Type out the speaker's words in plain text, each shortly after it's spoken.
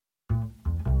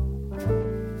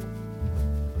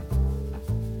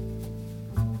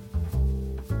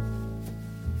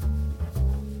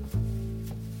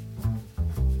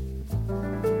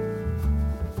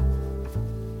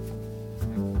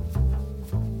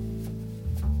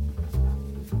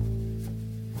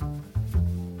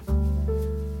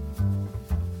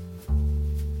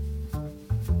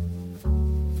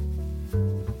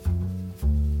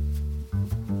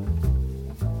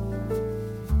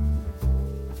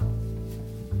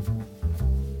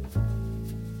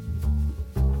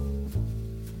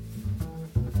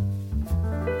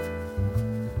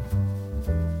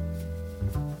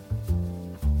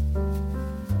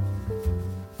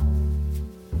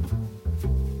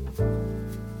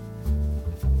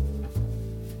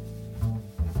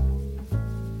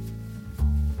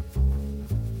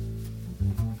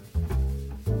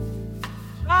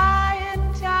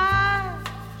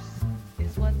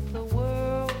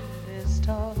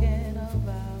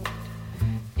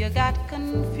You got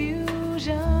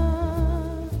confusion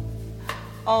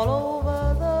all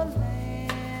over the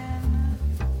land.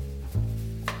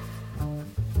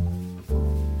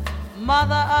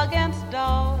 Mother against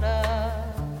daughter,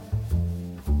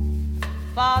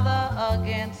 father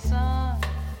against son.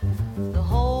 The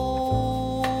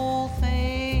whole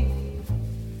thing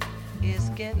is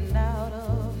getting out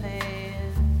of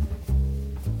hand.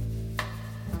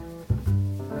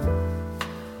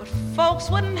 But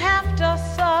folks wouldn't have to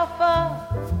suffer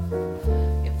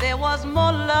if there was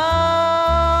more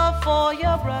love for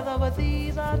your brother. But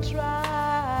these are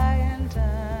trying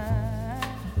times.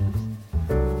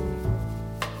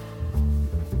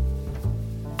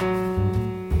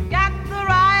 You got the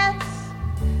riots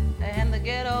and the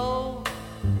ghetto,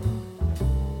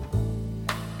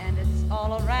 and it's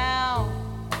all around.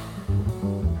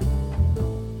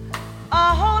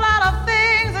 A whole lot of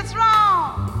things that's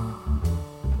wrong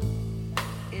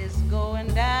is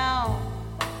going down.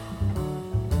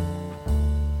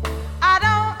 I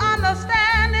don't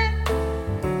understand it.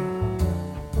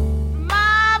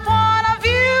 My point of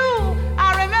view, I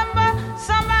remember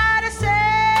somebody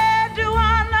said to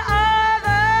unto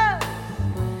others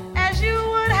as you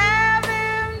would have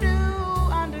them do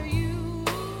unto you.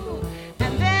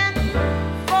 And then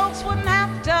folks wouldn't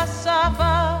have to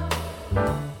suffer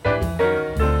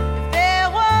if there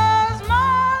was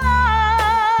more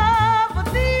love. But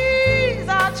these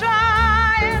are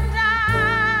trying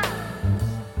times.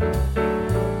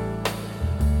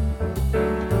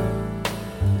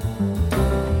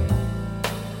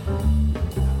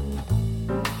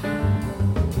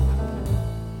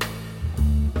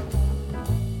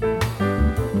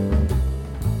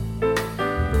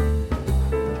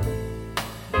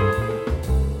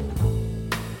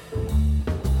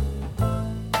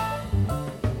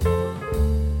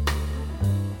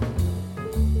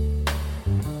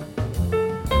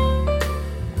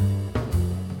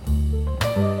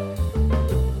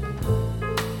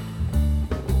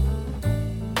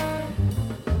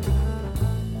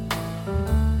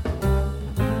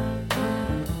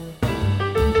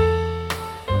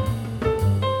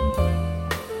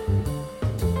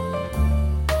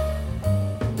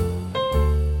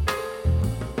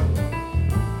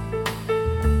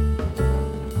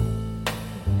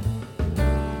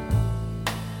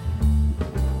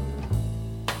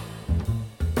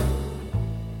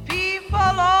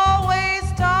 People always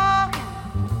talking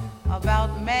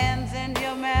about man's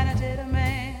inhumanity to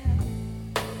man.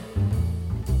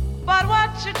 But what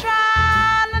you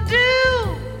trying to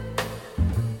do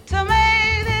to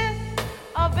make this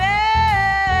a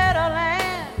better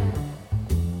land?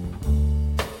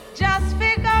 Just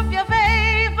pick up your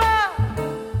paper,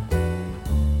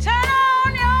 turn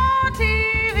on your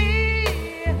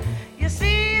TV. You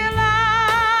see a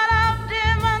lot of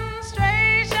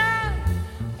demonstration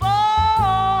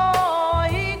for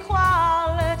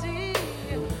equality.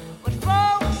 But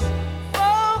folks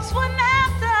wouldn't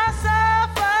have to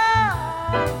suffer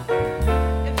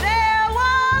if there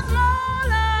was more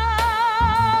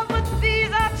love. But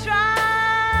these are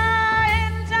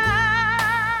trying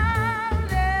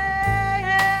times,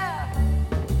 yeah.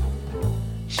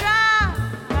 Trying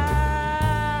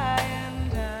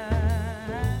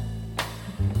times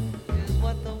is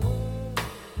what the world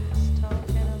is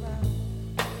talking about.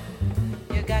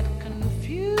 You got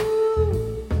confusion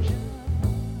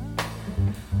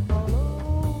all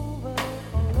over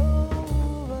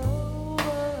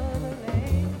the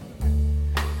land.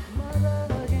 Mother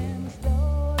against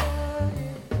daughter,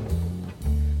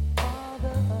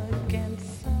 father against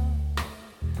son.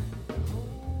 The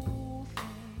whole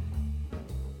thing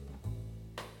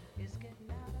is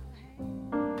getting out of hand.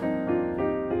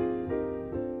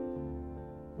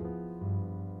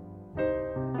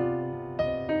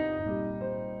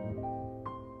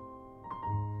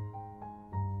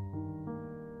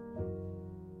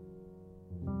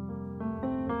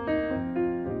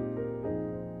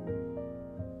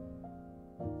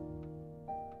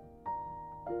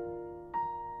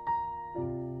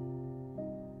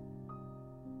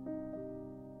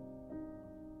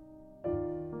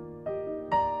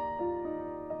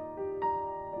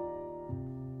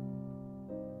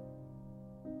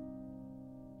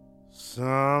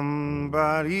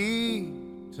 Somebody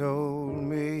told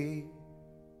me,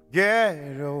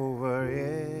 get over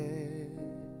it.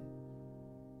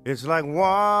 It's like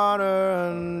water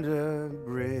under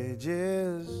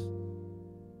bridges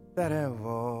that have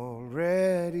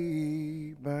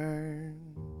already burned.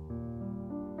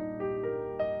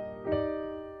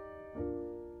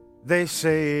 They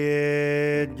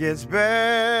say it gets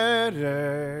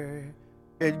better,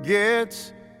 it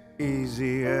gets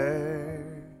easier.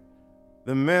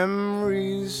 the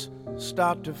memories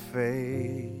start to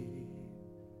fade,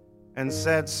 and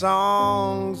sad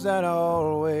songs that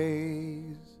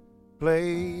always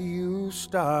play you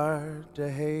start to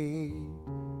hate.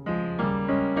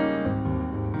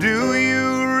 Do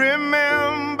you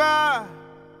remember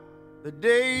the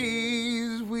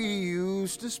days we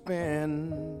used to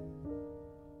spend?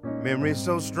 Memory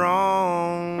so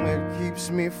strong it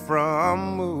keeps me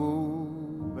from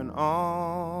moving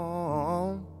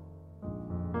on.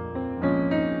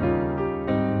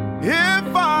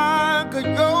 If I could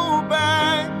go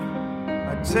back,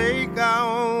 I'd take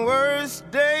our worst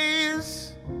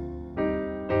days.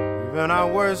 Even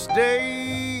our worst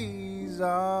days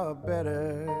are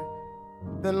better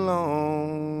than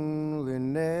loneliness.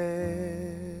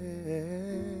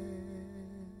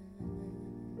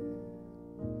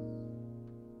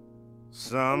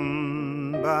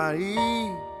 Somebody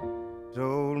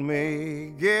told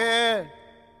me, get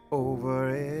over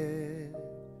it.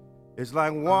 It's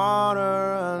like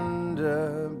water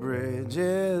under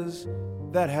bridges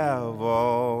that have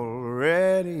already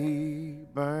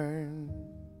burned.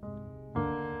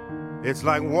 It's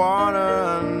like water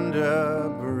under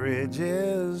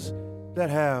bridges that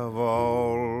have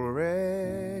already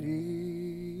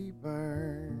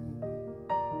burned.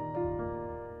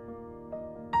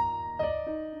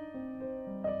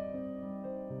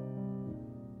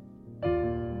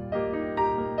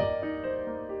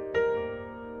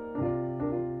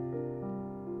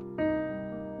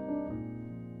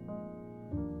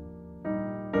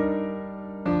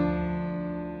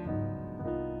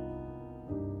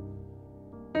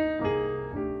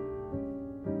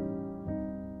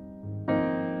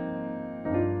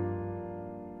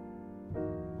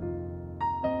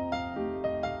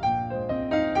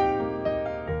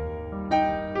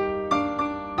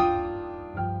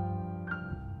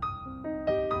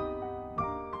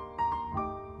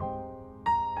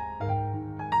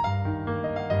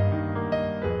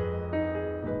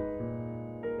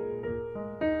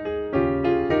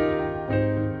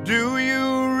 Do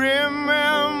you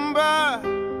remember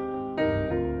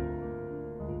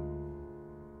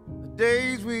the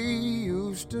days we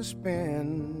used to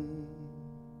spend?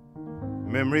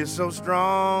 Memory so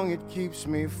strong it keeps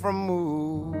me from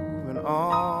moving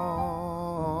on.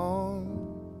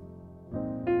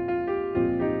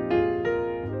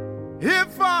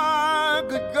 If I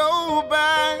could go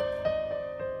back,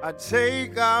 I'd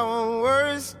take our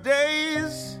worst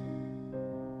days.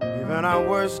 Even our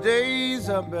worst days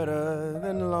are better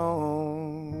than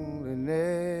loneliness.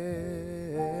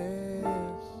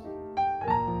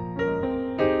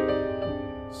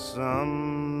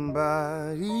 Somebody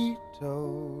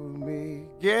told me,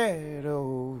 get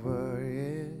over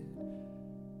it.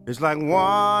 It's like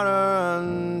water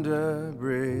under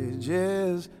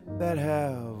bridges that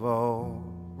have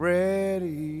already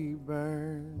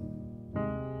burned.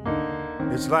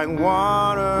 It's like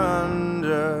water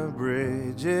under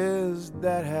bridges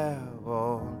that have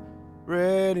already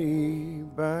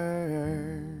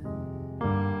burned.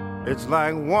 It's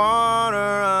like water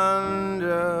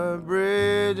under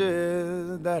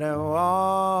bridges that have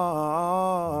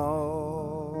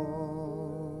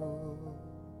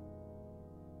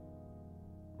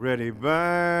already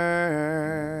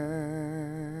burned.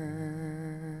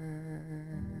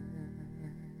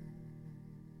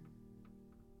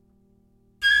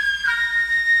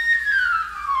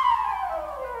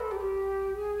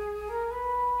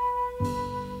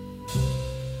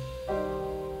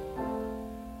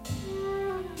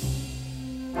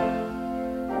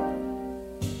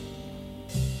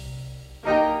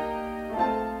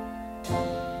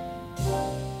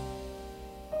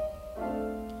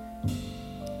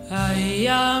 A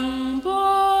young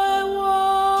boy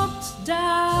walked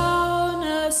down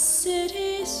a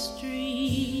city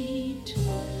street,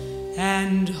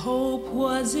 and hope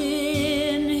was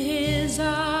in his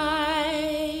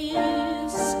eyes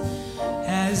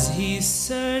as he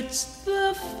searched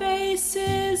the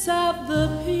faces of the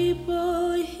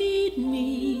people he'd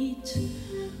meet.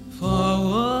 For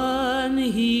one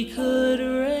he could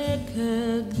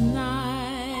recognize.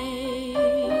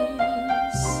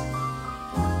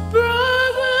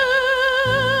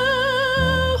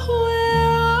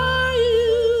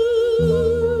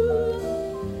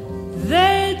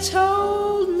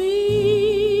 Told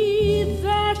me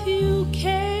that you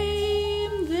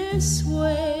came this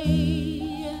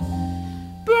way.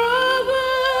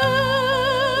 Brother,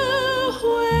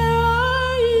 where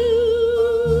are you?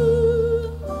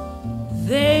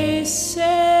 They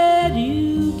said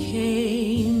you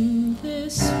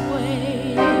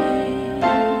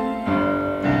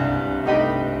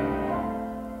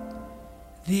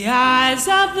The eyes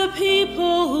of the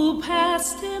people who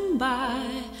passed him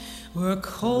by were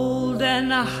cold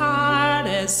and hard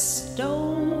as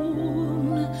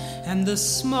stone, and the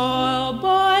small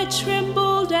boy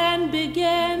trembled and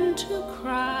began to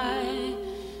cry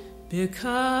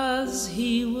because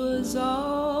he was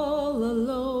all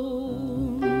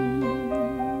alone.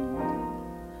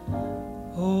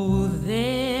 Oh,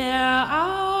 there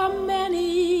are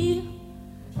many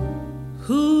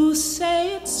who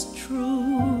say it's true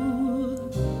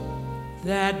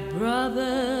that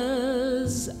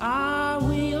brothers are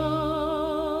we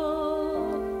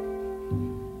all,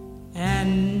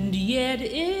 and yet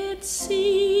it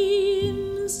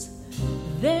seems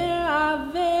there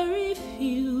are very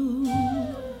few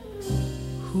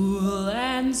who'll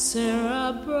answer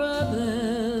a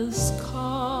brother's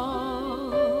call.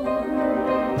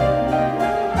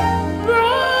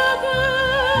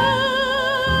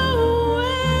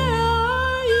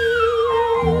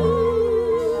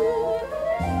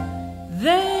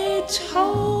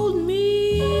 Told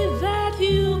me that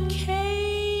you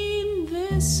came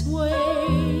this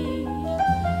way,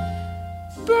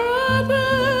 brother,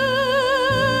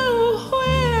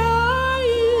 where are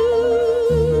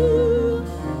you?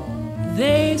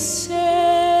 They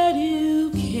said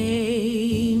you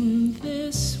came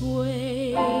this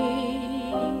way.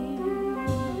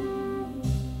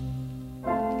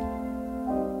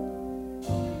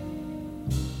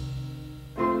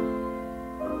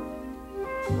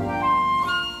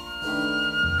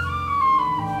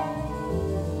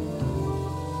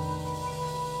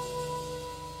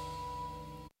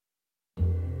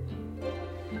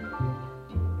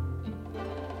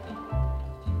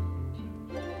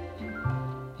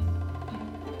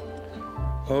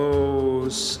 Oh,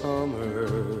 summer,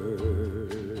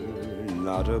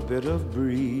 not a bit of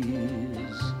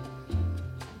breeze.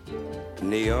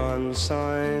 Neon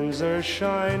signs are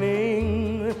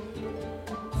shining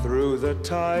through the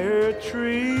tired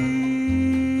trees.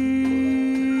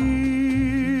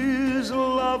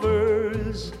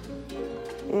 Lovers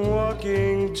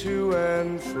walking to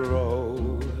and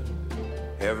fro.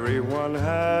 Everyone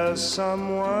has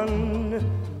someone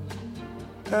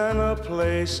and a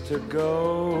place to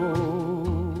go.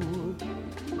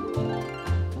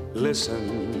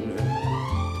 Listen,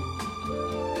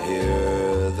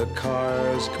 hear the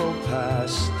cars go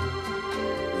past.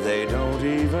 They don't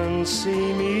even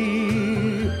see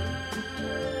me,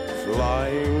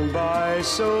 flying by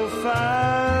so fast.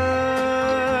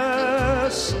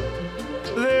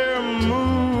 They're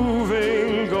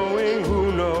moving, going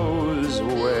who knows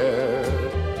where.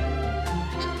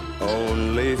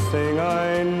 Only thing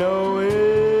I know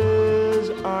is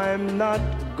I'm not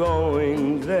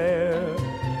going there.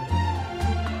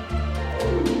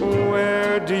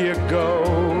 Where do you go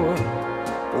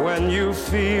when you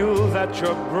feel that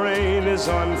your brain is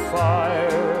on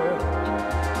fire?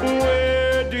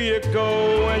 Where do you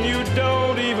go when you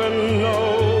don't even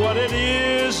know what it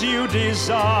is you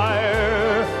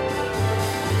desire?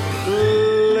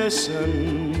 Listen,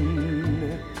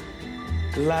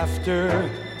 laughter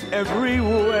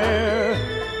everywhere.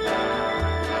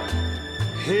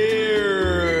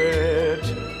 Hear it,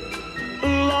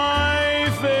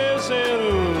 life is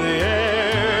in the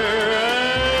air.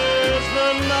 As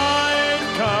the night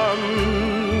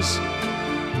comes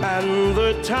and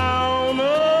the town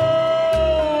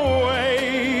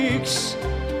awakes,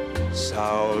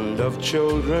 sound of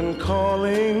children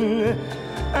calling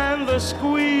and the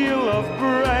squeal of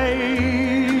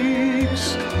brakes.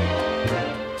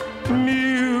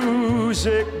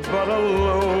 Music but a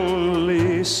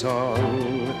lonely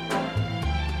song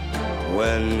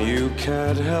when you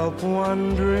can't help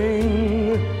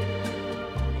wondering,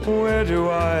 where do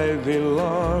I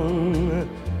belong?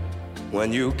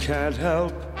 When you can't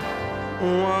help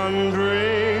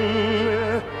wondering,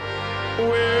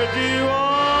 where do I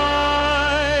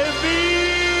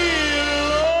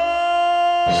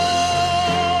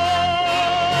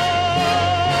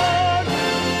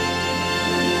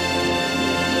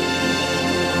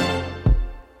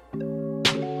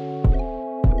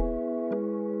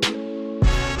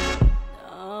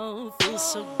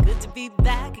so good to be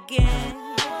back again.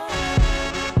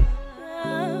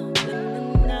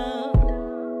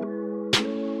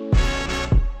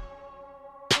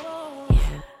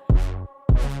 Yeah.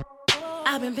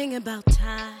 I've been thinking about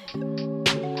time.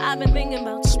 I've been thinking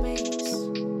about space.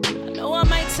 I know I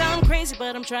might sound crazy,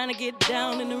 but I'm trying to get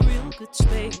down in a real good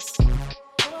space.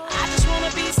 I just want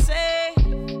to be safe.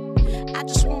 I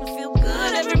just want to feel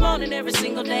good every morning, every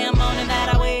single damn morning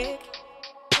that I wake.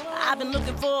 I've been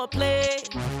looking for a place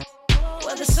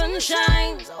where the sun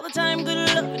shines all the time. Good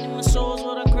loving in my soul's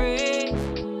what I crave.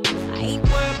 I ain't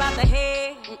worried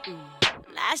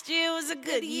Last year was a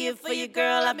good year for you,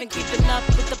 girl. I've been keeping up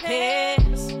with the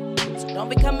past. So don't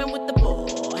be coming with the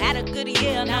bull. Had a good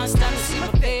year, now it's time to see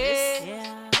my face.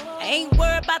 I ain't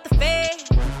worried about the fate.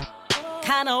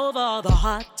 Kinda over all the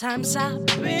hard times I've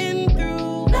been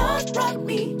through. Love brought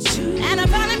me to, and I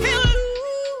finally feel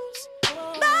loose.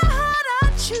 My heart I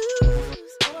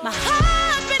choose. My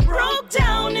heart been broke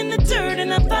down in the dirt,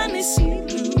 and I finally see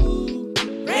blue.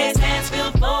 Raised hands,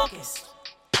 feel focused,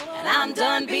 and I'm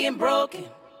done being broken.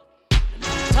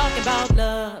 Talking about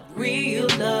love, real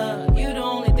love. You the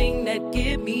only thing that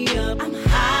get me up. I'm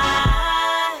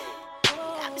high.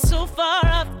 Got me so far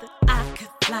up that I could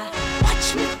fly.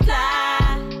 Watch me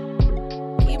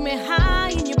fly. Keep me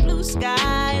high in your blue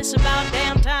sky. It's about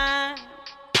damn time.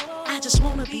 I just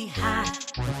wanna be high.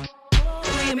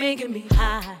 Oh, you're making me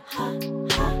high. High,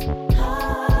 high,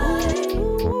 high.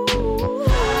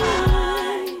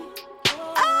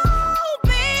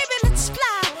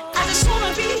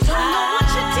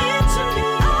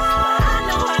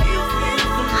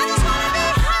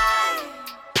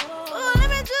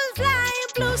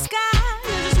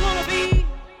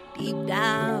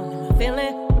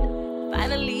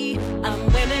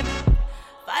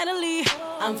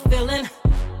 I'm feeling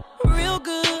real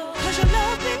good, 'cause your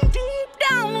love been deep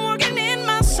down working in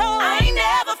my soul. I ain't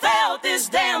never felt this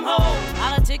damn hole.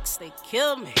 Politics, they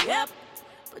kill me, yep,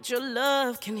 but your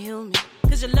love can heal me.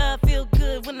 'Cause your love feel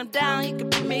good when I'm down, you can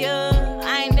pick me up.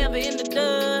 I ain't never in the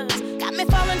dust, got me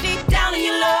falling deep down in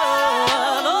your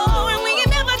love. Oh, and we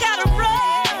ain't never gotta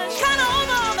rush, kinda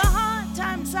over all the hard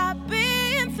times I've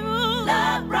been through.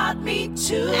 Love brought me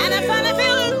to, and I finally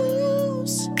feel loose.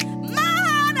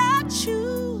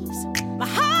 My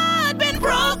heart been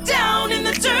broke down in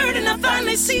the dirt, and I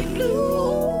finally see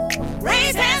blue.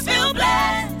 Raised hands feel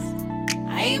blessed.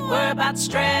 I ain't worried about the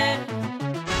stress.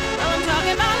 I'm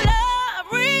talking about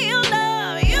love, real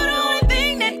love. You the only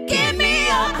thing that get me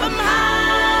up. I'm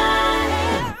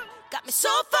high. Got me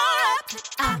so far up that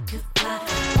I could fly.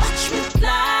 Watch me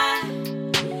fly.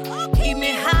 Keep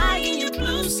me high in your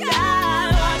blue sky.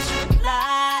 Watch me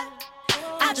fly.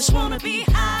 I just wanna be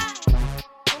high.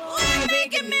 You're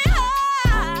making me high.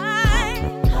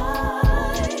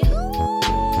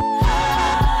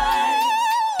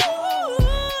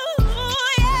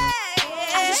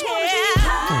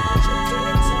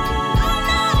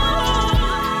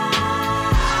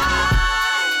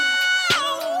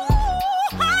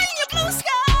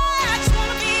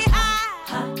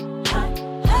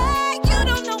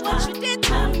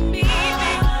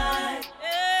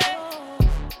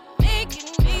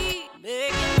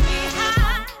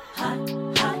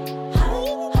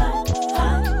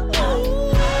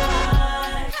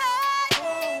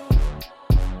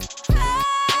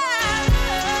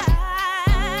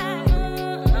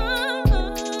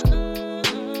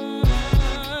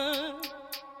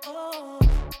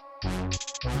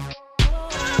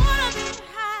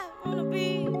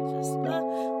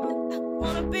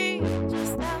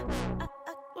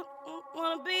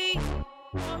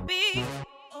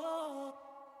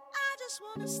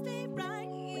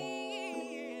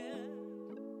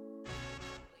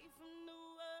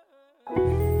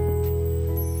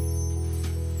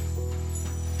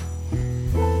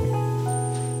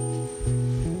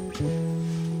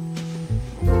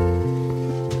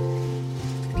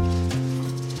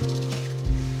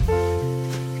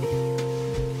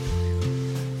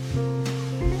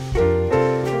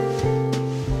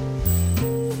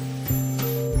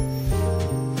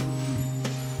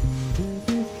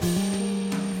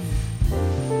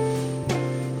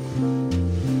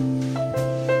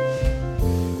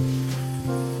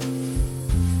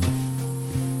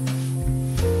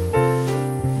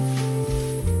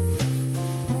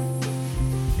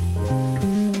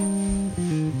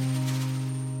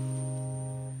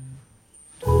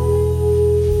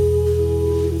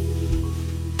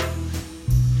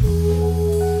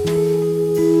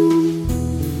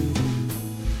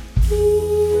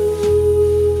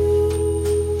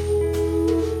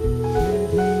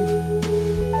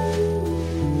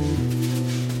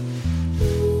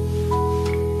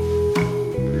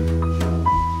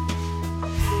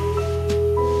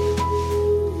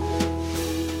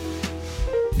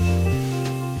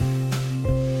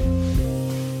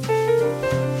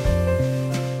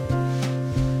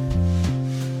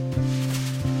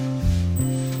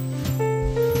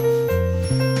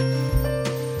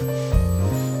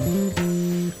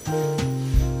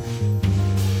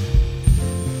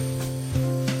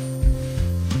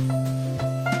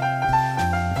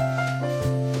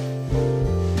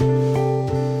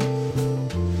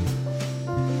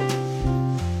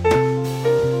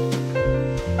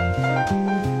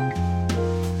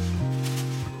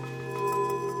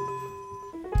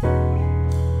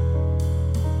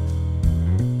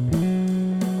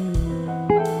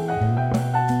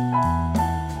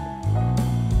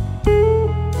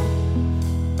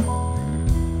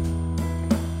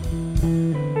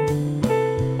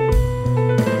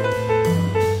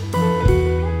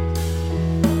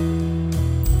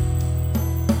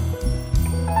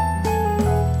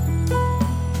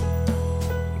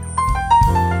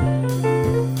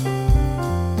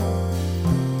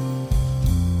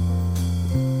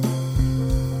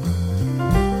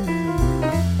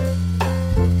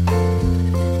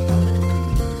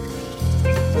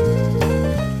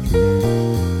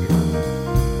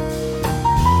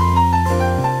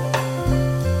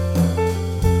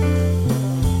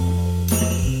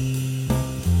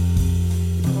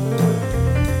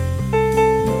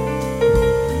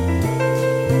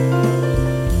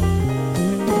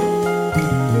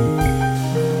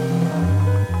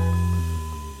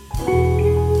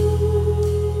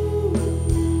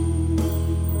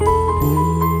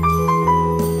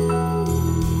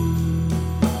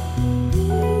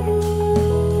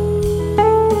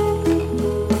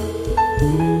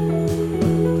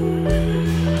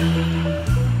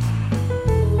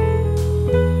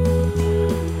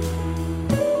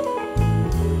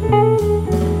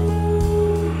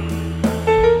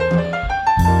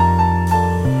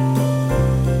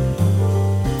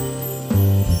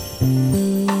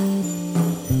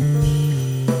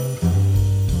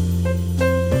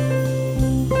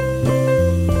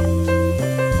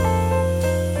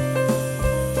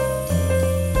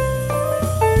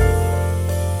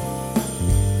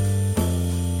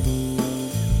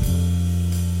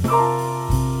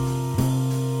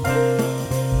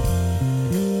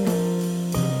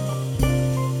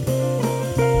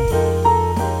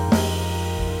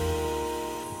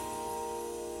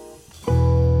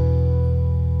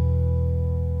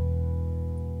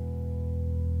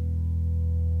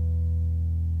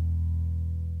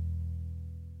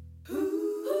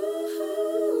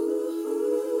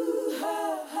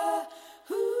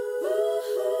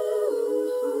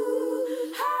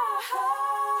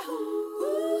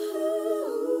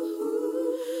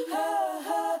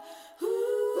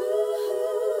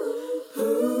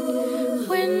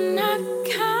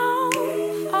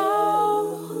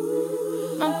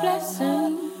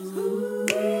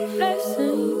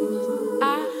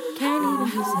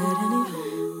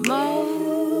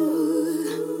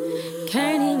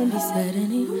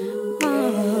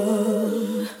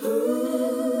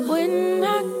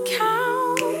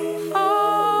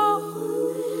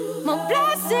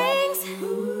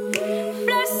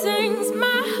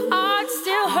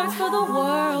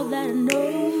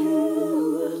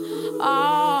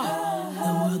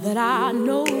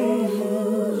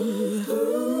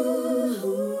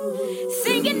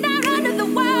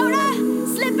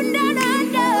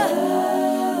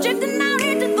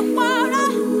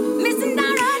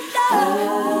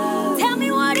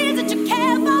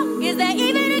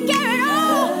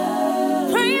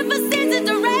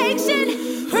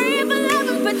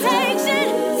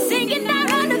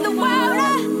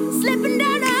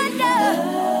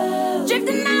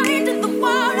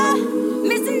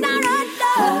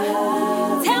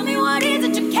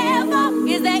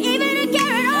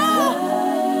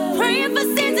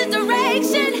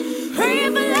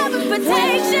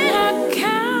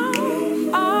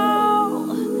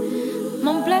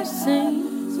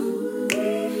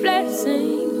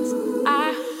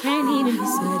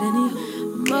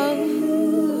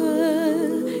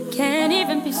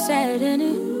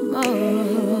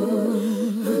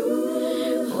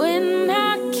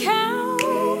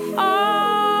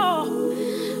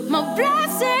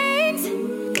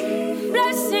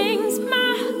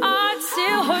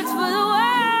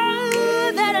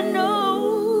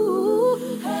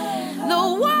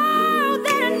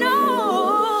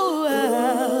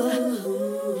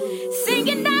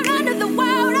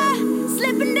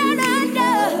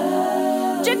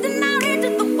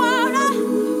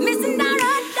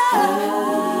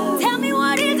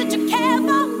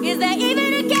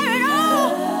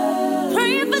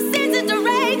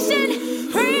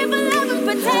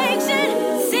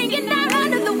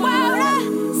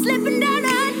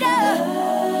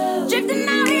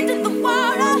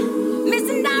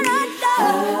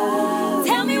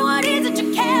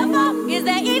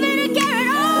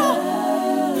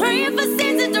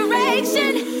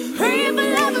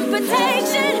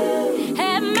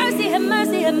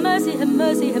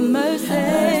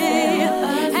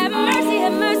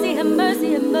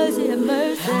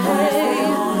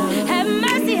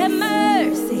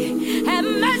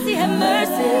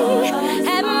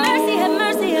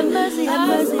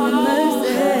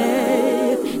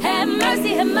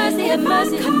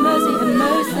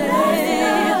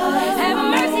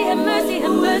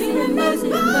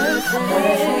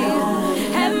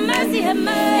 Have mercy, have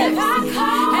mercy,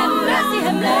 have mercy,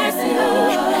 have mercy,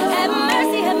 have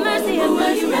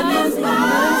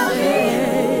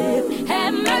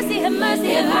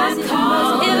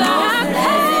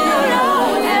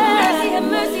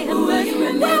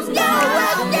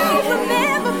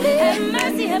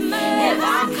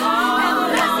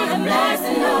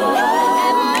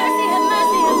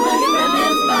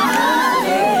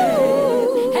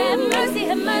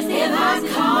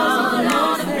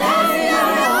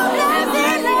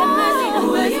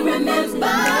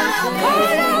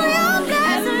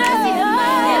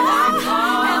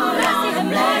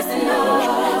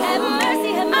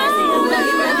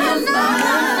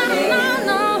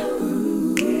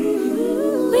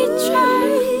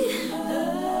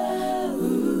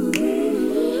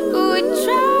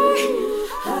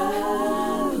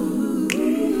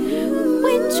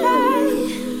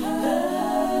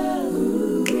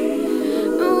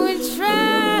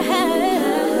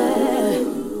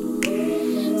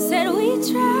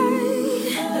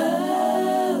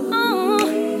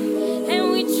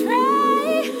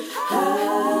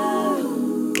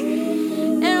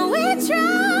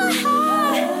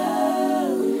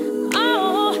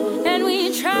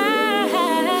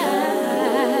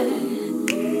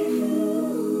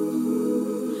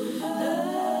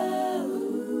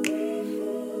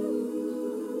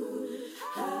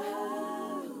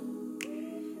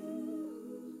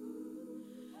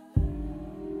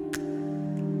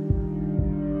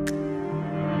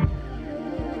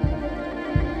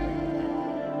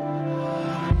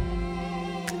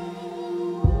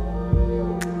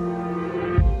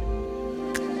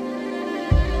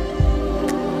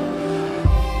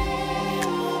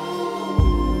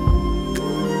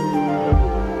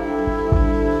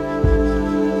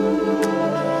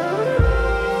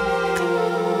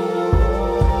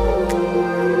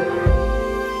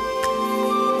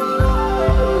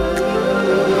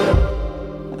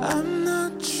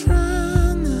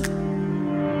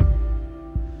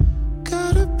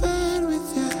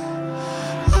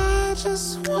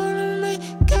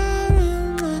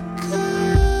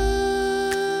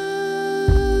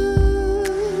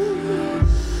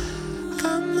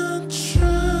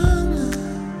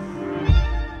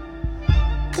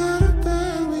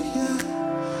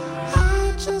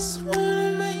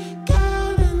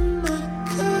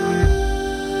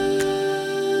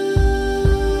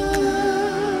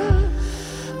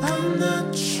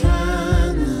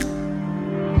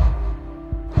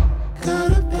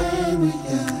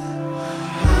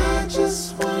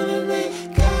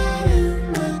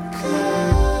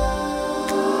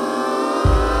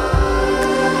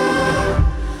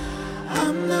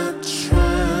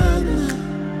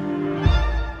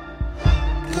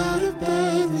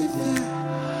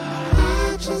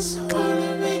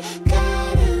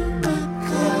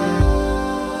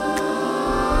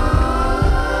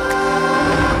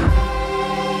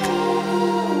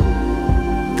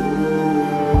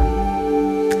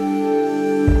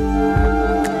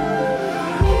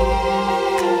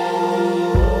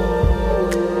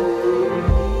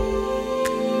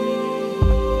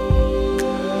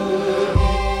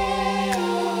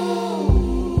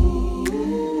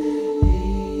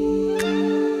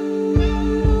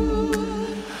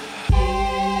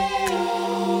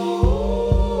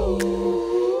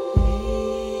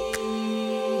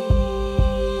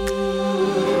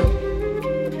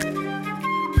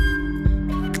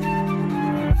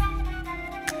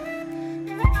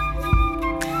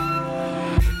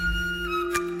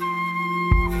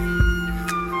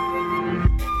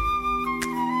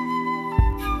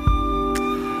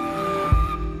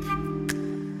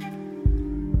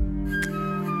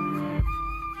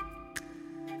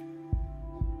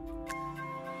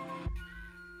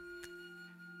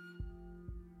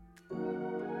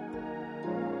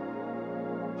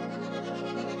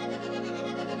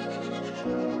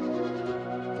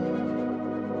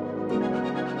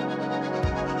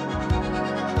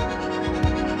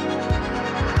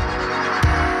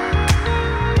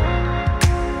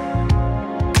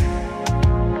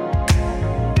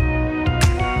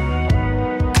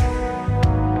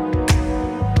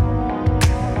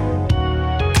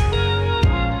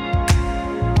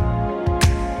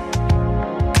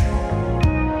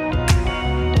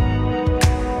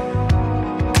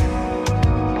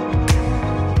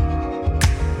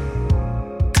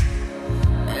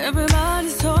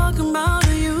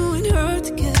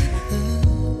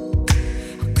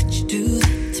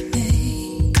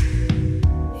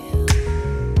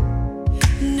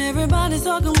Everybody's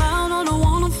talking about all the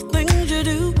wonderful things you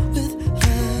do with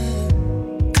her,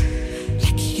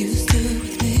 like you used to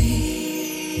with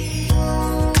me.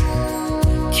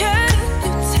 Can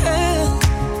you tell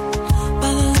by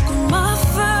the look on my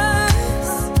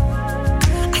face?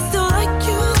 I still like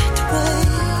you that way.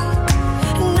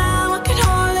 Now I can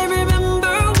hardly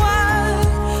remember why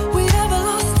we ever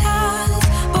lost ties,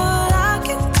 but I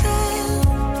can tell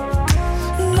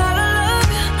that I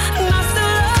love you and I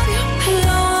still love you. As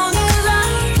long as I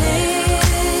live,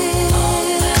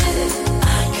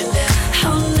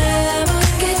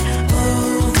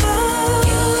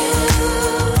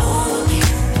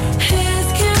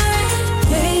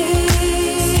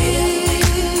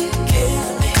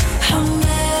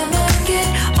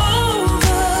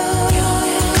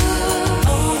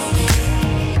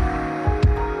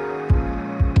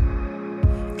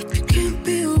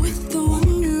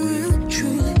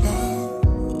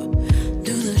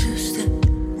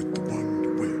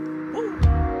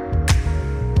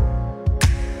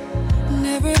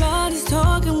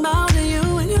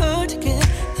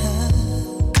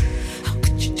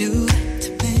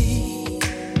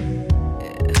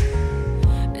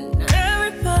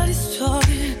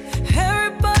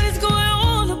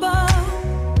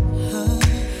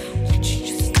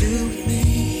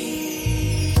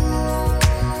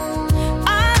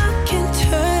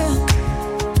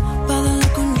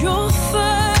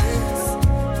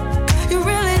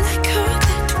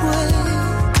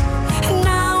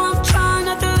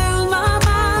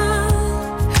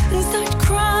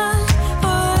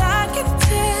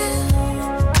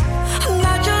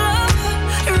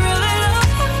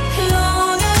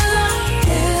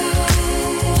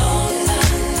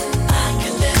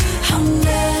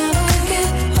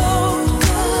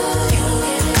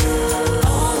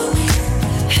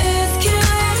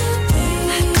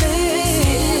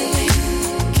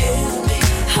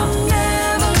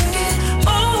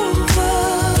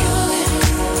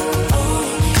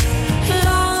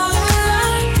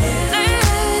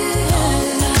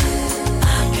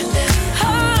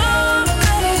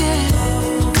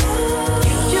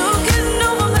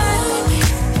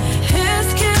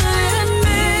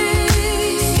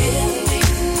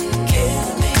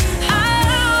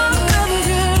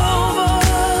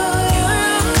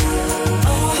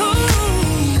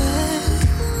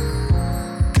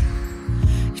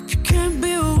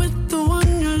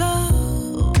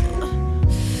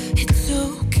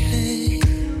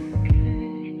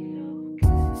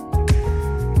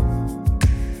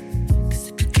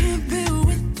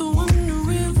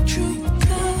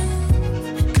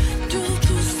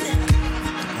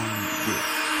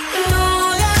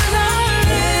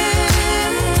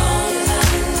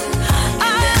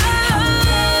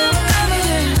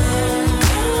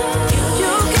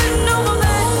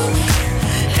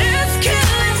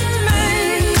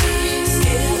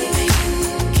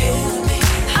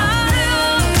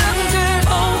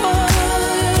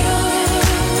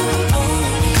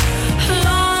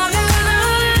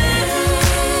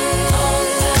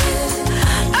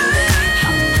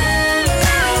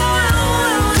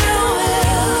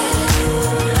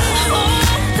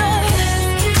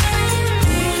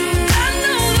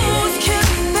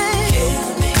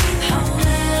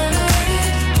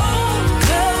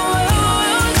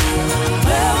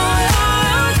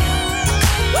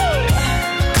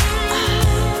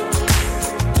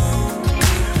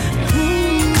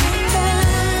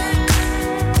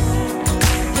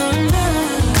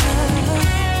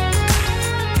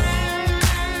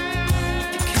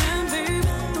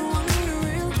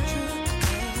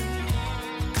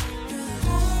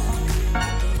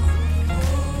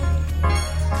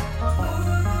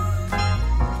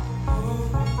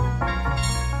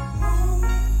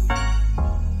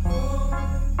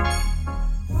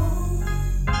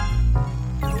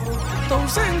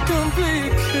 those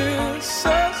incomplete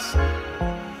kisses,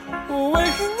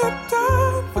 weighing you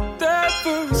down with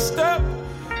every step.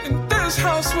 In this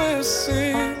house we're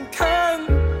sinking,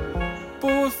 but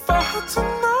we're far too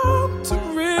numb to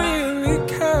really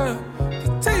care.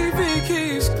 The TV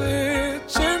keeps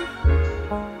glitching,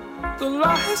 the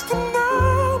lights come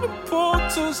down, the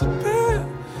portals appear,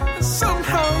 and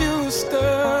somehow you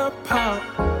step out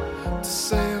to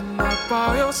say you're not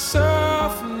by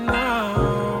yourself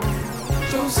now.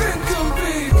 Those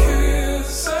incomplete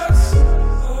kisses,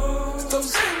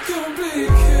 those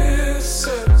incomplete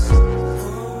kisses,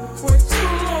 way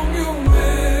too long you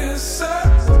miss it,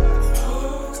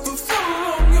 but for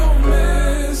long you'll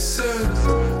miss it.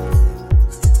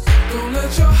 Don't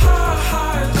let your heart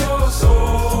hide your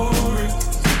story,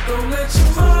 don't let your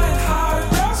mind hide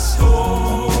your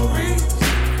story.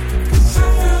 'Cause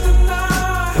if you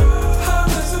deny how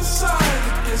this inside,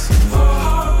 it gets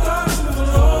harder to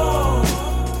move on,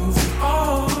 move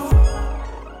on.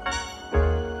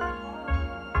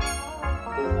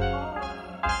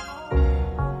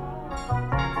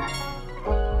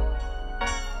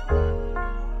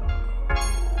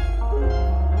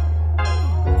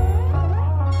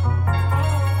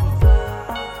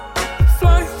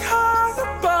 Flying high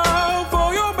above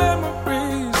all your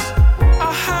memories,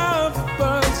 I have the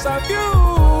bird's eye view.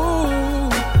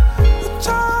 You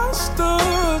just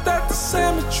stood at the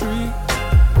cemetery,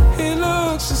 he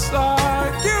looks just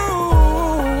like you.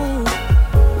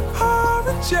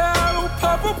 Orange, yellow,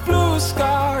 purple, blue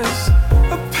skies,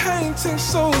 a painting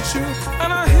so true, and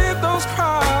I hear those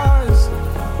cries.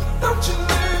 Don't you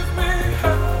leave me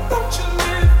here, don't you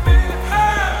leave me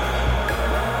here.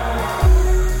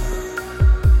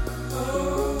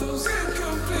 Those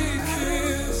incomplete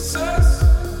kisses,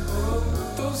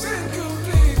 those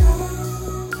incomplete,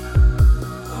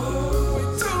 way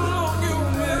too long you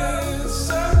miss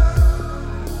it,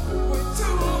 way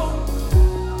too long.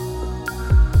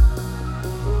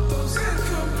 Those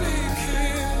incomplete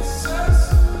kisses,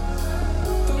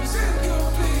 those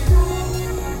incomplete,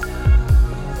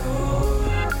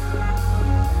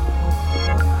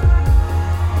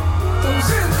 those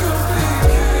incomplete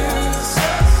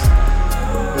kisses,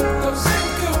 those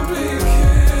incomplete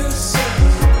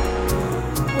kisses,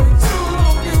 way too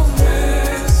long you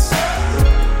miss it,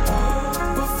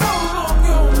 but for long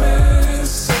you'll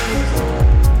miss it.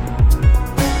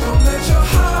 Don't let your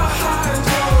heart hide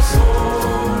your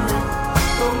story,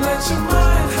 don't let your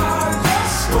mind hide your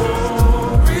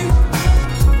story.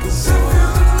 'Cause if you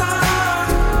deny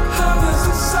how this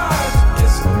inside,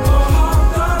 it's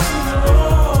harder to move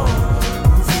on,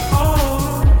 move on.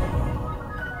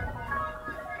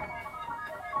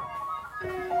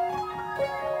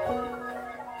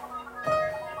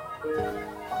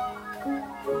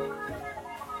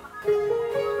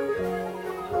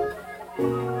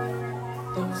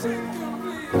 Those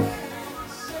incomplete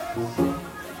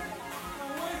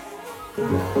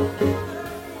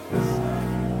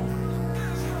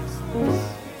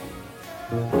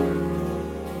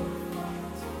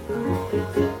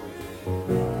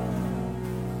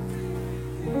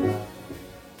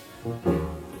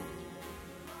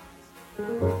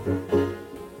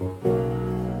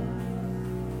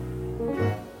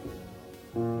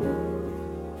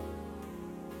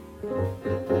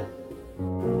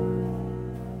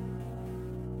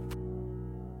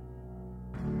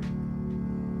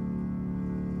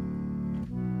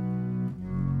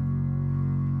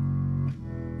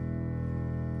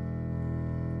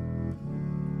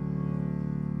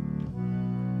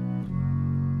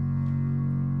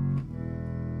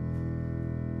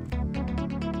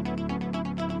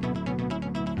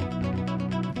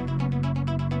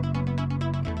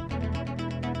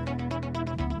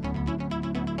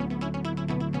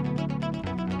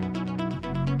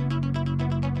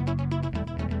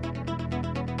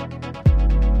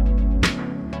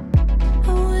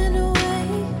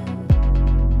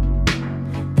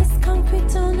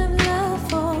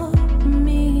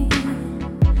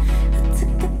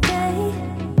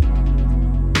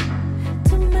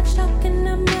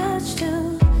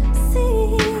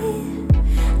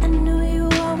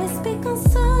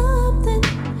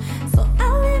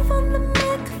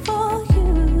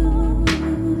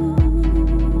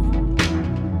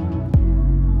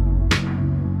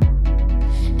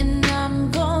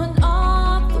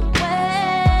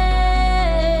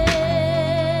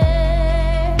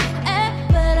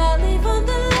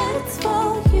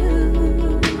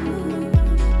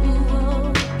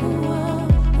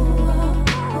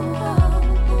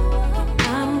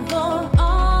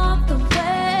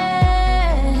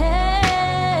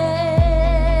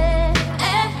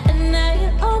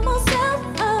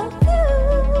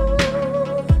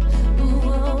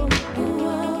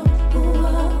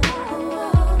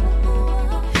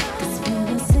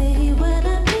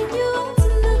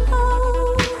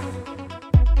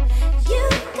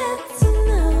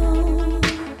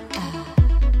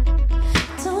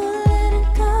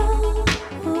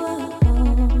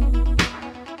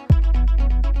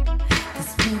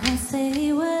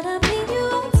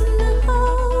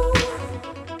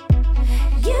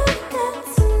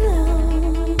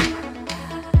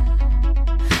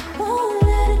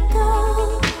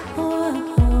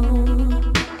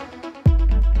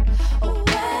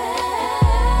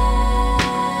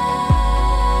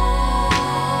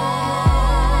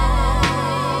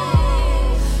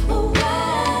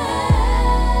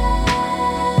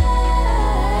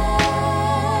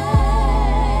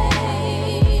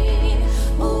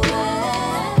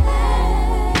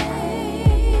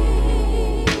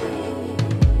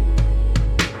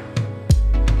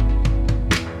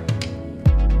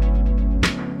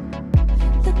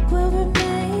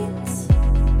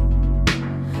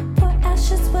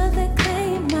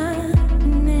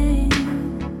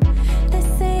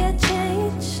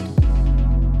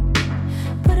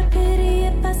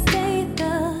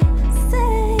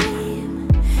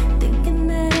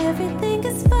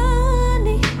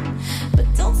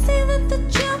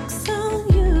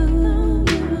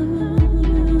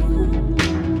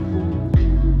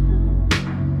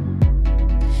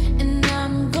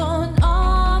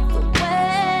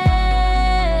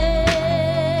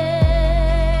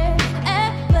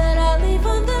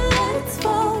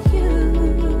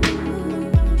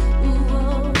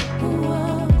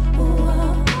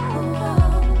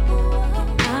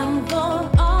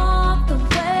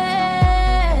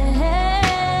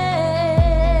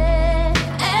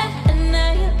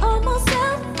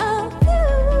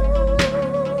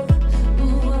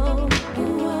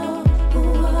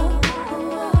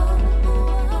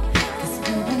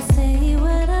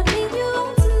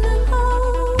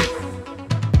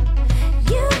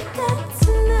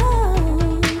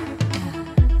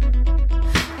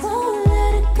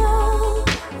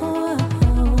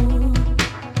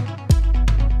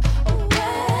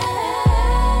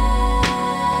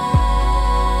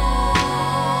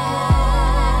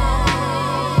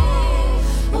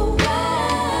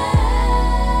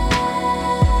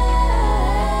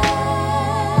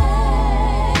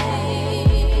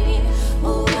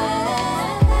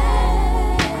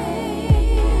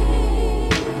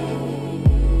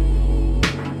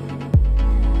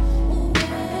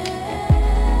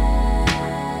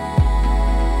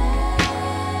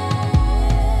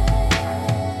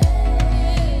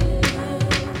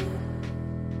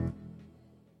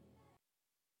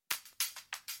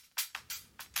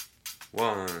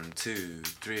 2,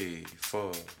 3,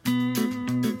 4.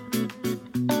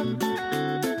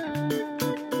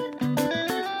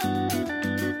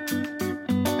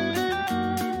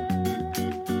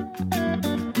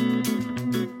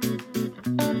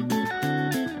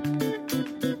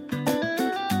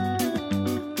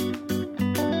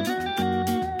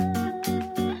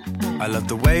 I love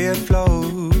the way it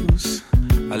flows,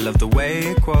 I love the way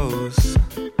it grows.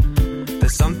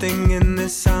 There's something in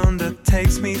this sound that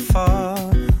takes me far.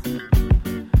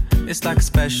 It's like a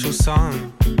special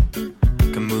song,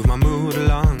 can move my mood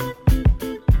along.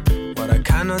 What I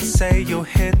cannot say you'll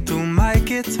hear through my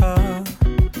guitar.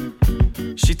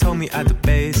 She told me at the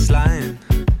bass line,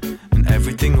 and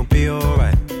everything will be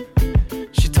alright.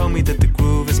 She told me that the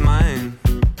groove is mine,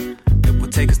 it will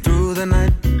take us through the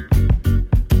night.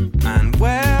 And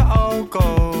where I'll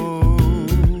go,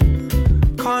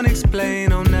 can't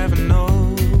explain, I'll never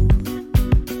know.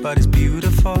 But it's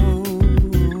beautiful.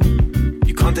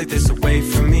 You can't take this away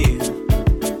from me.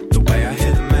 The way I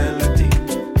hear the melody,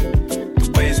 the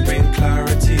way it's bringing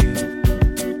clarity,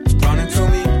 running through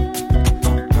me.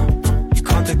 You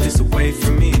can't take this away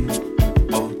from me.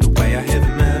 Oh, the way I hear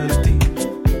the melody,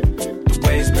 the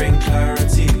way it's bringing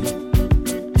clarity,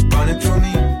 running through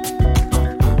me.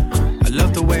 I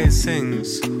love the way it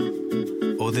sings,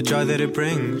 all the joy that it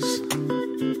brings.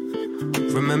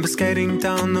 Remember skating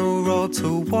down the road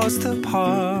towards the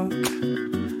park.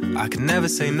 I could never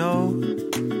say no,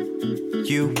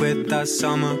 you with that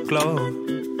summer glow.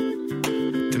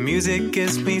 The music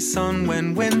gives me sun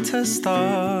when winter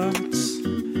starts.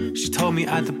 She told me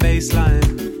at the bass line,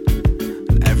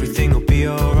 and everything will be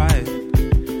alright.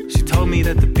 She told me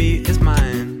that the beat is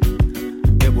mine,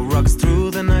 it will rock us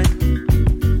through the night.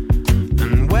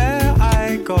 And where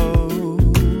I go,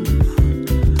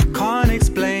 can't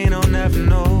explain, I'll never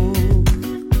know.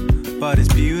 But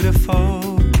it's beautiful.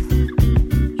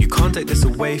 You can't take this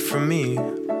away from me.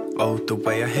 Oh, the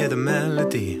way I hear the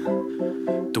melody,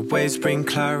 the waves bring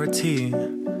clarity,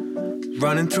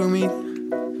 running through me.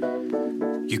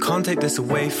 You can't take this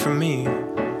away from me.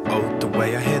 Oh, the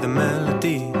way I hear the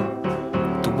melody,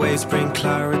 the waves bring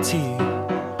clarity,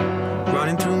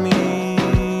 running through me.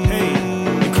 Hey,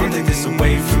 you can't take this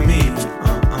away from me.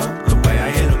 The way I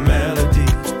hear the melody,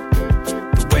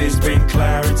 the waves bring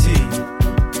clarity,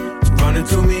 running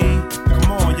through me.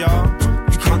 Come on, y'all.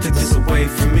 You can't take this away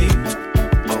from me.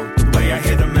 Oh, the way I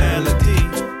hear the melody,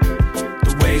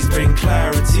 the waves bring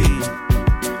clarity,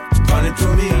 running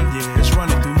through me. Yeah, it's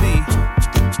running through me.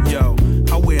 Yo,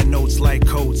 I wear notes like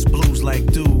coats, blues like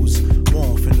dudes,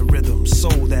 warmth in the rhythm,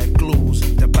 soul that glues,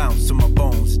 that bounce to my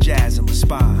bones, jazz in my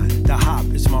spine. The hop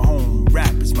is my home,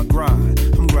 rap is my grind.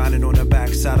 I'm grinding on the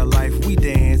backside of life, we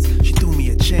dance. She threw me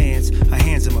a chance, her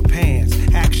hands in my pants.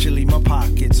 Actually, my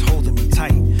pockets holding me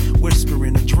tight.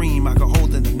 Whispering a dream I could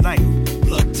hold in the night.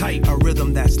 Blood tight, a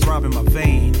rhythm that's throbbing my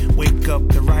vein. Wake up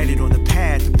to write it on the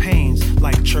pad, the pains.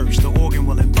 Like church, the organ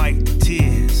will invite the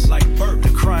tears. Like birth, the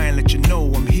crying let you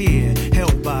know I'm here.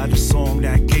 Held by the song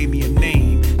that gave me a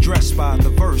name. Dressed by the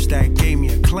verse that gave me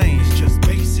a claim. It's just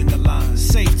bass in the line,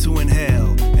 safe to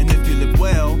inhale. And if you live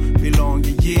well, belong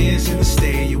your years in the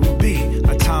stay you will be.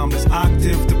 A timeless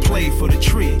octave to play for the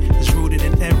tree. It's rooted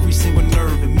in every single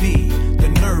nerve in me. The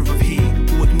nerve of he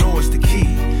who ignores the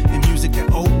key. The music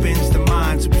that opens the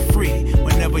mind to be free.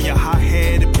 Whenever you're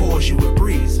hot-headed, pours you a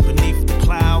breeze. Beneath the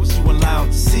clouds you allowed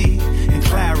to see. In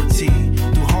clarity,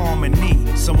 through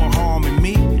harmony. Someone harming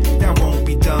me, that won't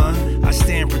be done. I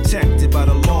stand protected by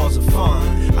the laws of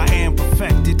fun. I am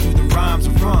perfected through the rhymes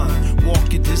of run.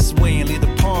 Walk it this way and leave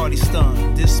the party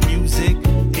stunned. This music,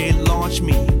 it launched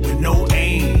me with no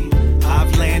aim.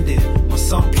 I've landed on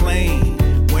some plane.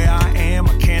 Where I am,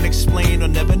 I can't explain or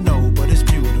never know, but it's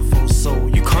beautiful. So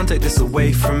you can't take this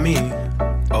away from me.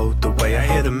 Oh, the way I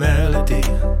hear the melody,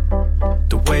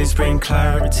 the waves bring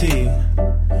clarity,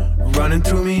 running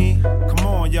through me. Come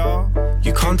on, y'all.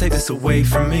 You can't take this away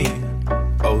from me.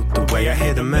 Oh, the way I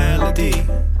hear the melody,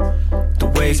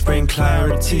 the waves bring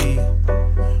clarity,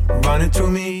 running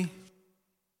through me.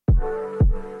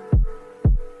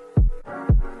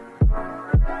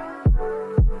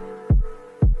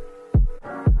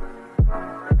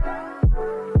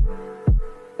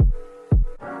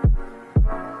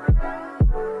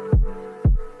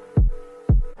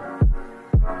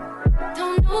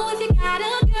 Don't know if you got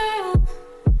a girl.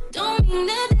 Don't mean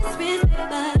to disrespect,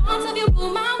 but all of you rule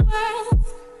my world.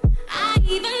 I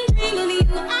even dream of you,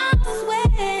 I swear.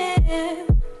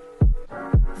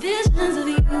 Visions of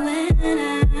you.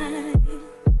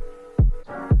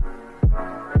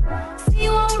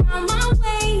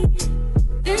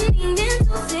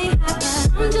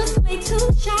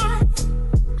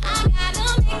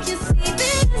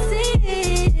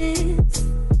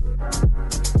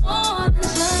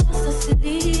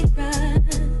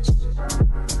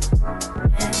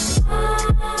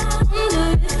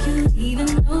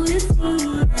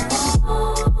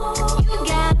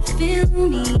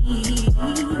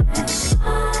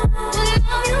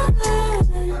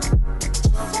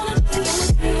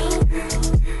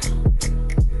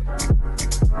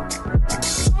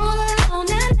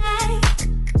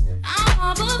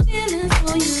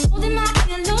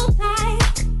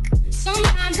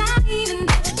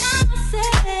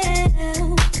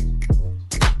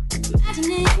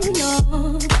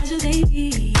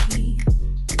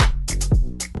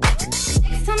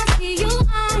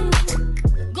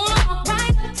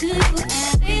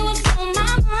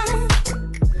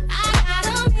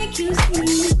 you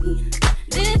see,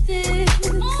 this is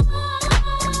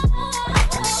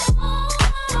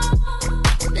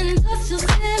then touch your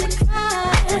silly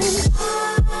cries.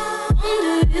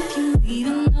 Wonder if you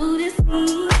even notice me.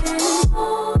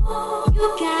 You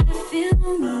gotta feel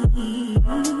me.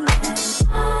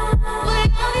 When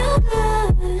I feel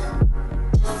good,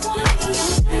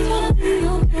 just wanna be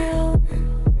your girl.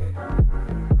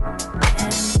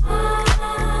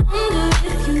 Wonder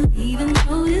if you even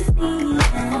notice me.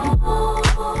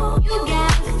 You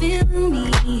gotta feel me.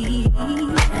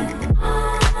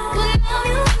 When I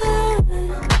feel good,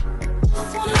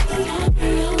 just wanna be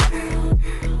your girl.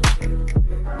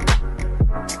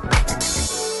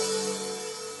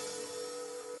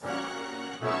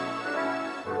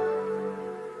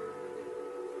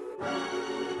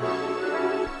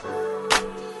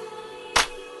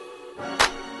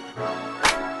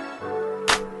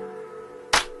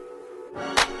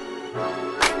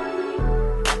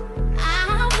 I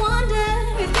wonder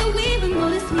if you even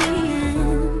notice me.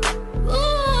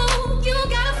 Ooh, you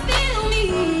gotta feel me.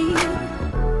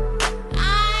 I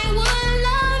wanna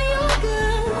love you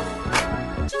good.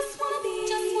 Just wanna be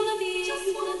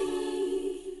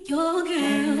your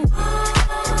girl.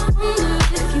 Wonder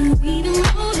if you even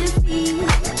notice me.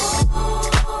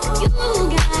 You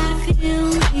gotta feel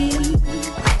me.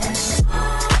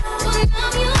 Wanna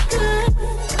love you good.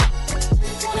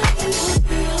 Just wanna be your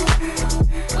girl.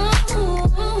 I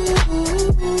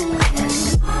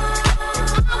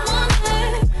wonder,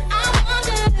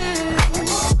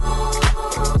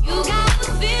 you gotta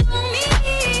feel me.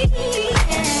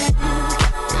 I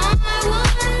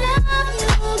wanna love you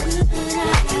good.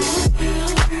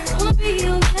 Wanna be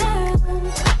your girl.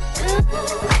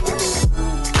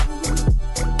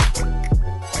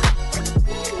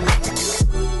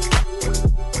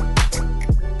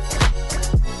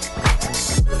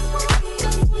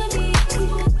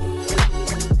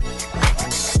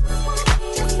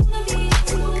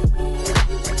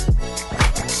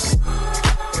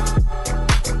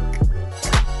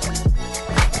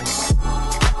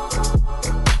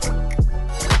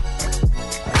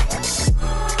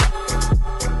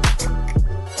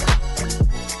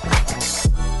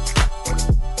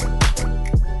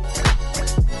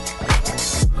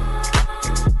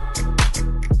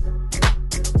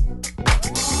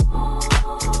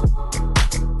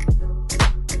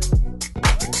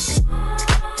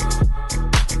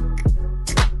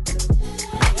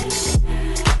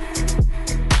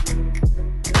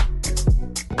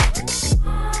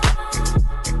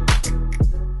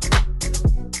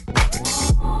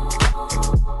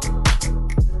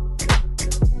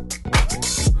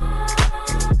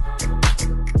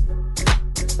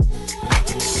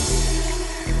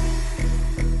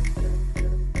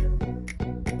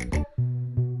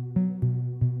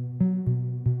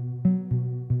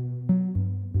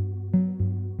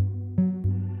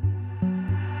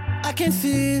 I can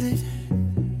feel it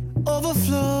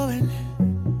overflowing.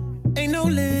 Ain't no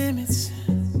limits.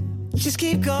 Just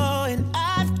keep going.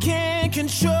 I can't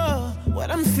control what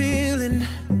I'm feeling.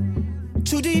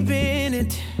 Too deep in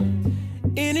it.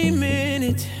 Any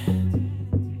minute.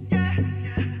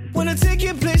 Wanna take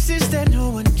you places that no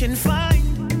one can find.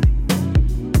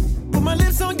 Put my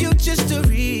lips on you just to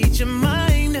reach your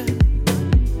mind.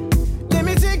 Let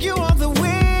me take you all the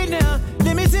way now.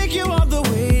 Let me take you all the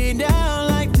way down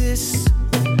like this.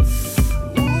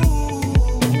 Ooh.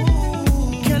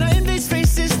 Can I invade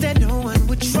spaces that no one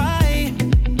would try?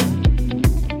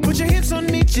 Put your hips on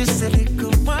me, just a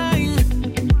little wine.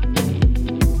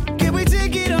 Can we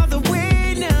take it all the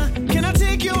way now? Can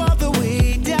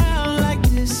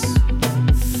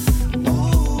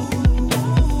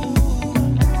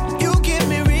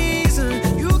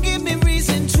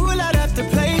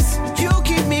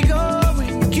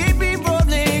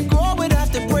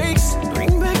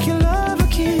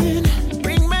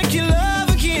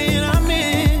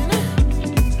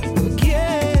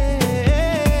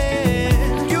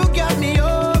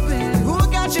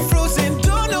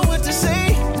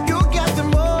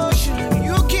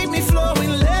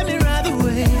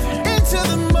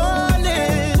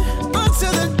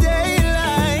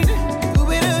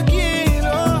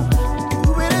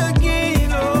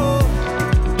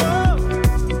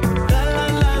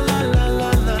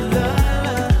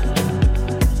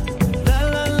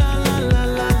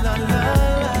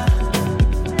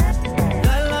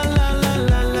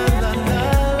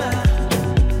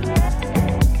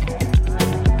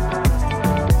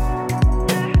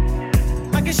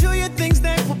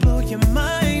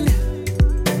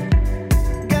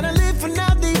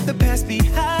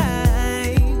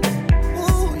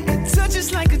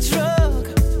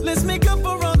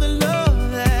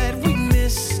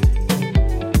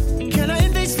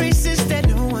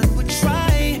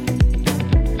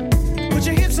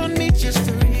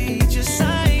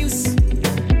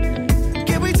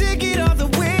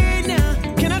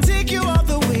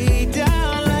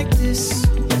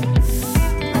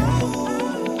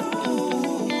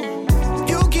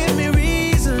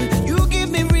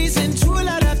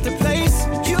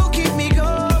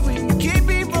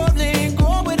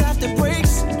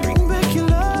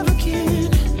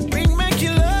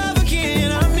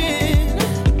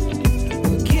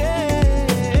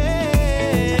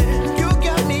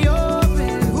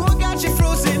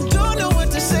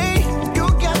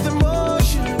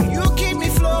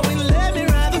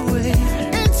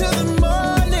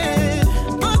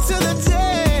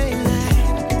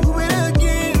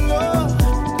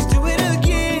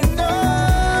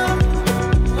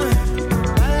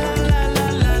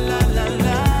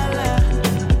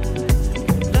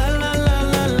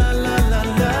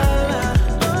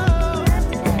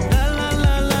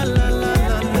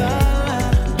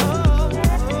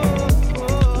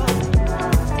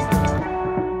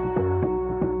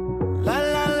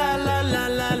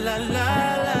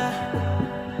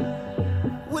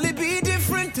Will it be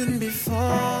different than before?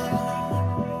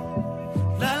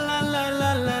 La la la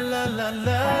la la la la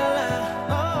la la.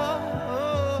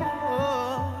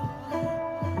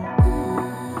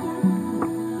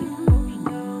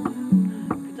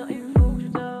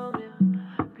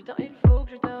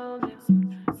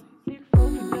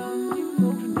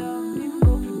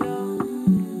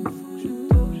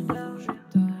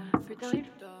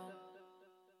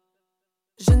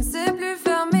 Je ne sais plus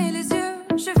fermer les yeux,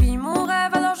 je vis mon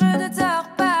rêve alors je ne dors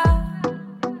pas.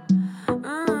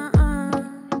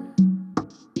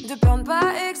 De peur de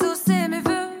pas exaucer mes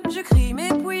vœux, je crie,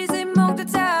 m'épuise et manque de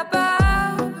tabac.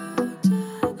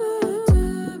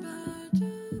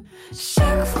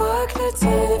 Chaque fois que le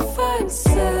téléphone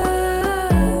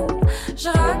sonne, je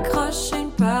raccroche et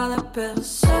ne parle à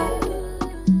personne.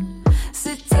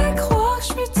 C'est à croire que je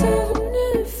suis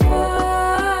devenue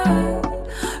folle.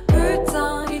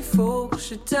 Putain, il faut que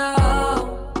je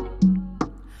dors.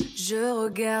 Je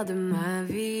regarde ma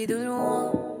vie de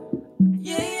loin.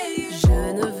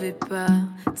 Je ne vais pas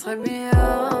très bien.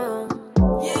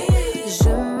 Je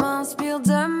m'inspire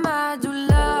de ma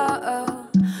douleur.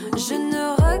 Je ne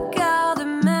regarde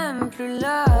même plus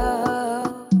l'heure.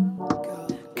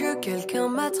 Que quelqu'un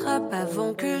m'attrape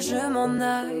avant que je m'en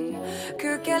aille.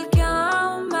 Que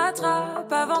quelqu'un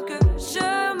m'attrape avant que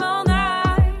je m'en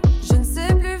aille. Je ne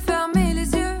sais plus fermer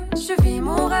les yeux. Je vis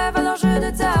mon rêve alors je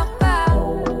ne dors pas.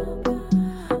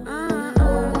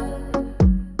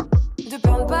 De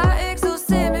peur de pas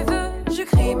exaucer mes vœux, je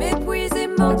crie, m'épuise et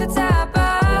manque de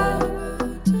tabac.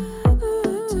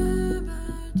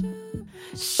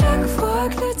 Chaque fois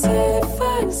que le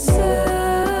téléphone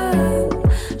sonne,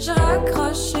 je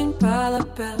raccroche et ne parle à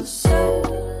personne.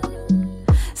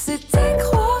 C'est à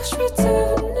croire que je suis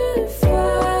devenue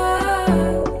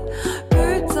folle.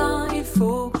 Putain, il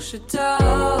faut que je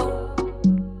dors.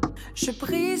 Je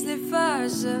brise les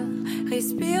vases,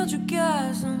 respire du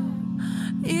gaz.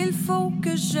 Il faut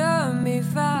que je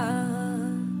m'évade.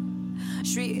 Je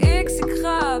suis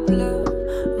exécrable,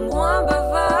 moins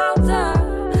bavarde.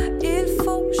 Il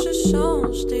faut que je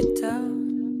change d'état.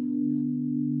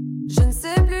 Je ne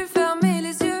sais plus fermer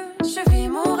les yeux. Je vis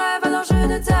mon rêve alors je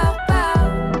ne dors pas.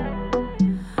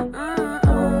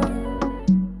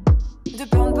 De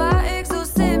peur de pas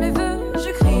exaucer mes vœux, je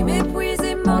crie, m'épuise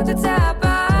et manque de tabac.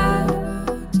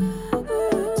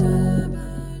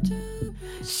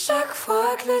 Chaque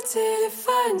fois que le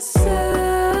téléphone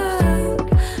sonne,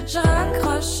 je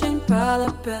raccroche et ne parle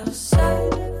à personne.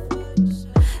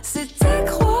 C'est à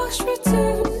croire que je suis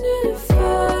devenue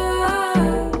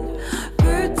folle.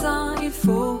 Putain, il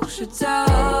faut que je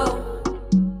dors.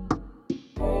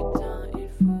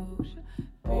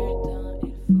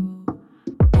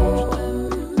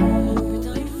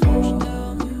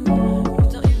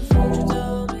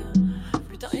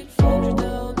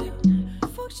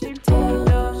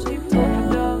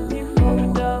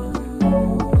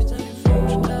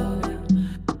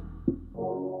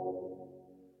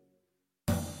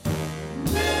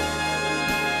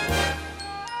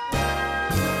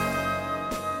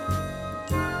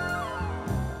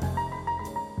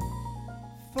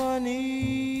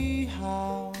 Funny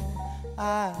how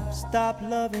I've stopped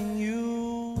loving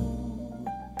you.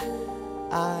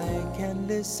 I can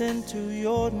listen to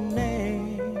your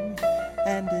name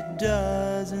and it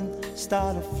doesn't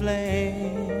start a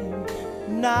flame.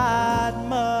 Not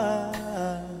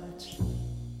much.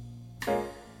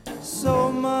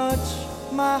 So much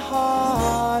my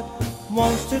heart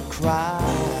wants to cry.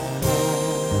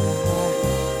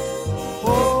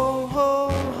 Oh,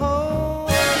 oh, oh,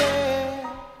 yeah.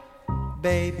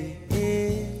 Baby,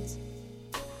 it's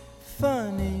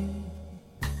funny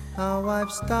how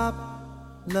I've stopped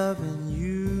loving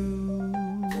you.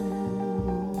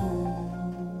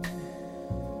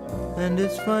 And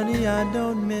it's funny I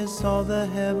don't miss all the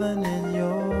heaven in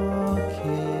your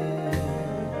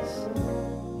kiss,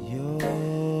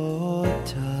 your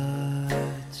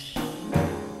touch.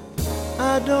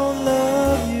 I don't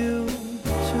love you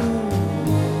too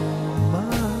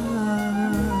much.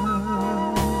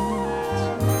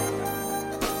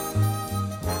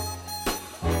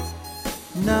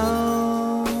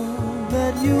 Now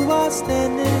that you are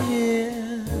standing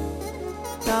here,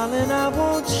 darling, I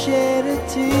won't shed a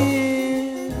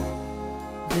tear.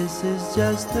 This is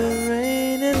just the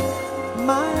rain in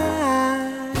my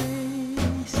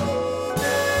eyes.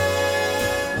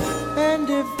 And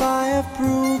if I have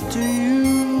proved to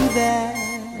you that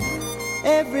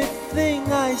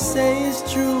everything I say is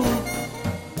true,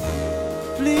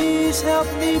 please help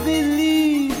me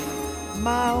believe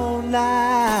my own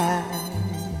lies.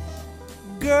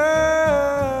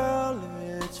 Girl,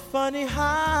 it's funny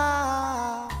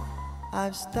how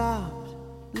I've stopped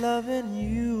loving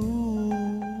you.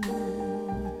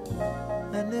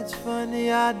 And it's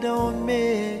funny I don't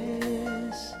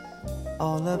miss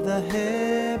all of the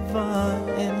heaven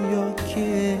in your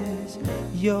kiss,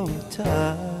 your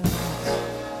touch.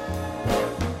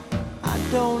 I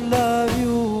don't love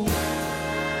you,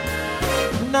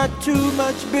 not too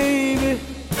much, baby,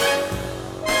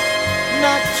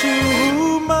 not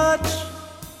too much.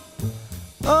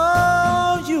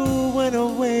 Oh, you went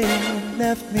away and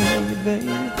left me,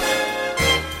 baby.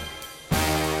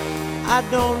 I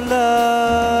don't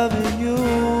love you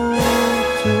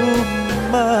too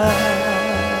much,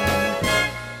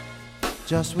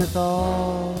 just with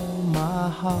all my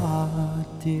heart,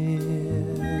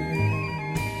 dear.